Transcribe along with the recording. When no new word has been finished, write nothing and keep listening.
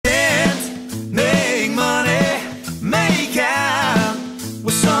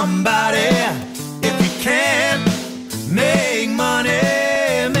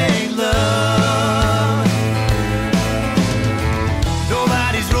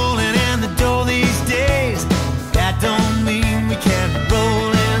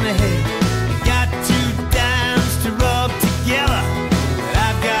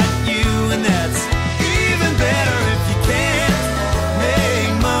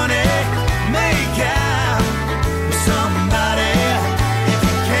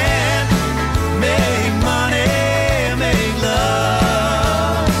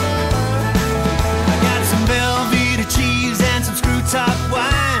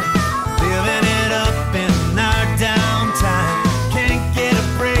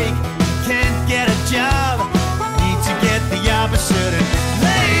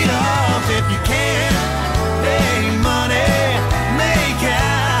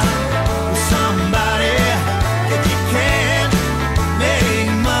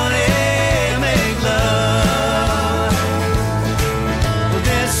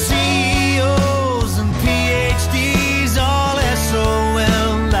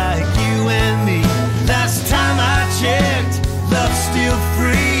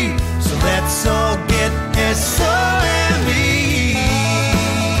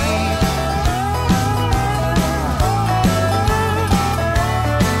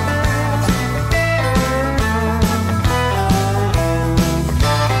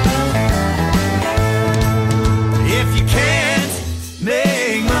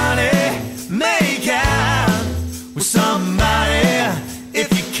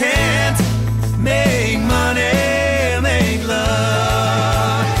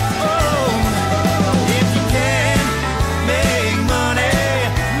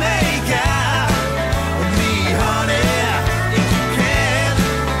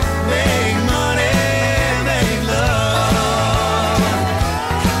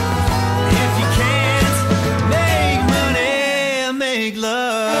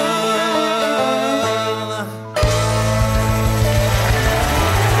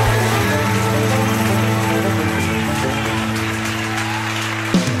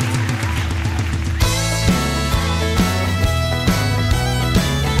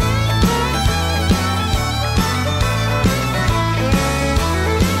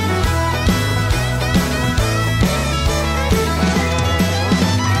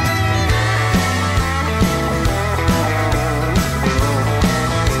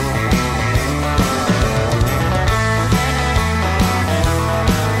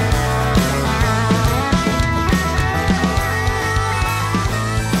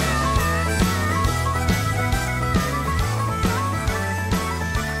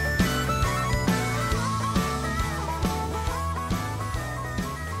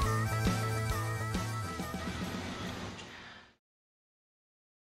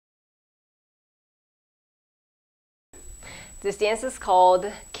This dance is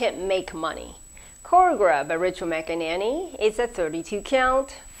called Can't Make Money. Choreographed by Rachael McEnaney. It's a 32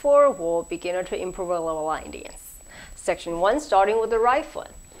 count, 4-wall beginner to improve level line dance. Section 1 starting with the right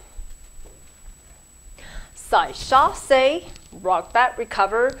foot. Side chasse, rock back,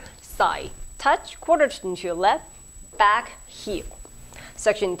 recover, side touch, quarter turn to your left, back, heel.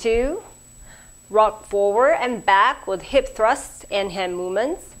 Section 2, rock forward and back with hip thrusts and hand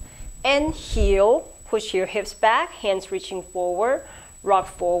movements, and heel. Push your hips back, hands reaching forward, rock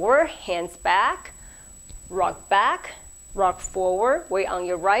forward, hands back, rock forward, weight on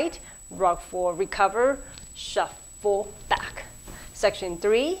your right, rock forward, recover, shuffle back. Section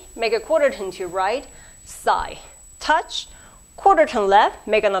 3, make a quarter turn to right, side, touch, quarter turn left,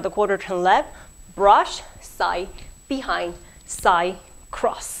 make another quarter turn left, brush, side, behind, side,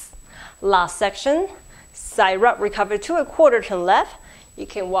 cross. Last section, side rock, recover to a quarter turn left. You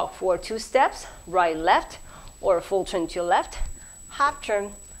can walk forward 2 steps, right, left, or a full turn to your left, half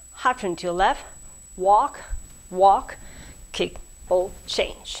turn to your left, walk, kick, pull,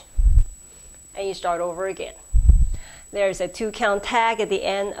 change. And you start over again. There's a 2 count tag at the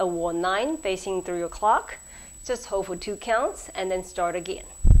end of wall 9 facing 3 o'clock. Just hold for 2 counts and then start again.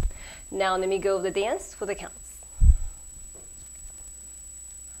 Now let me go over the dance for the counts.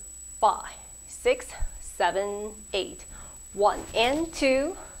 5, 6, 7, 8. 1 and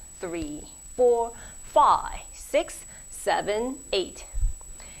 2, 3, 4, 5, 6, 7, 8.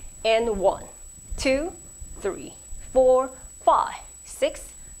 And 1, 2, 3, 4, 5,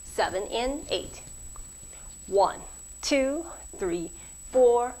 6, 7, and 8. 1, 2, 3,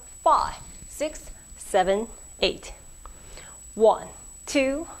 4, 5, 6, 7, 8. 1,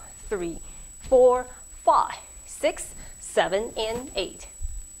 2, 3, 4, 5, 6, 7, and 8.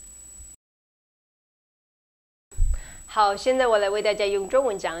 好，现在我来为大家用中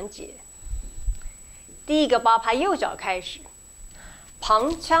文讲解。第一个8拍右脚开始，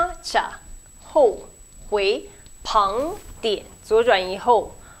旁恰恰，后回，旁点，左转以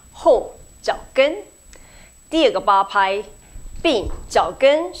后，后脚跟。第二个8拍，并脚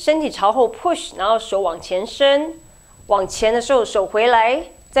跟，身体朝后 push， 然后手往前伸，往前的时候手回来，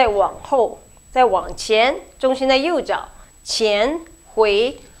再往后，再往前，重心在右脚，前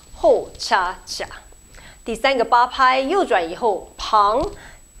回后恰恰。第三个8拍，右转以后，旁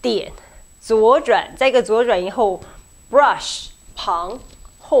点，左转，再一个左转以后 ，brush 旁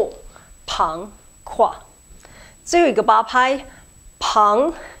后旁跨。最后一个8拍，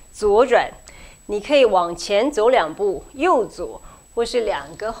旁左转，你可以往前走2步，右左，或是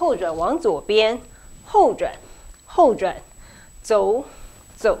2个后转往左边，后转，走，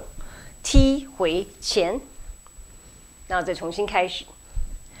踢回前。然后再重新开始。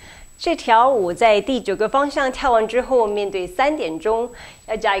这条舞在第9个方向跳完之后，面对3点钟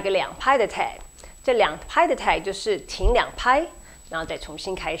要加一个2拍的 tag， 这2拍的 tag 就是停2拍，然后再重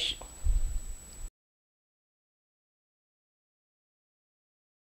新开始。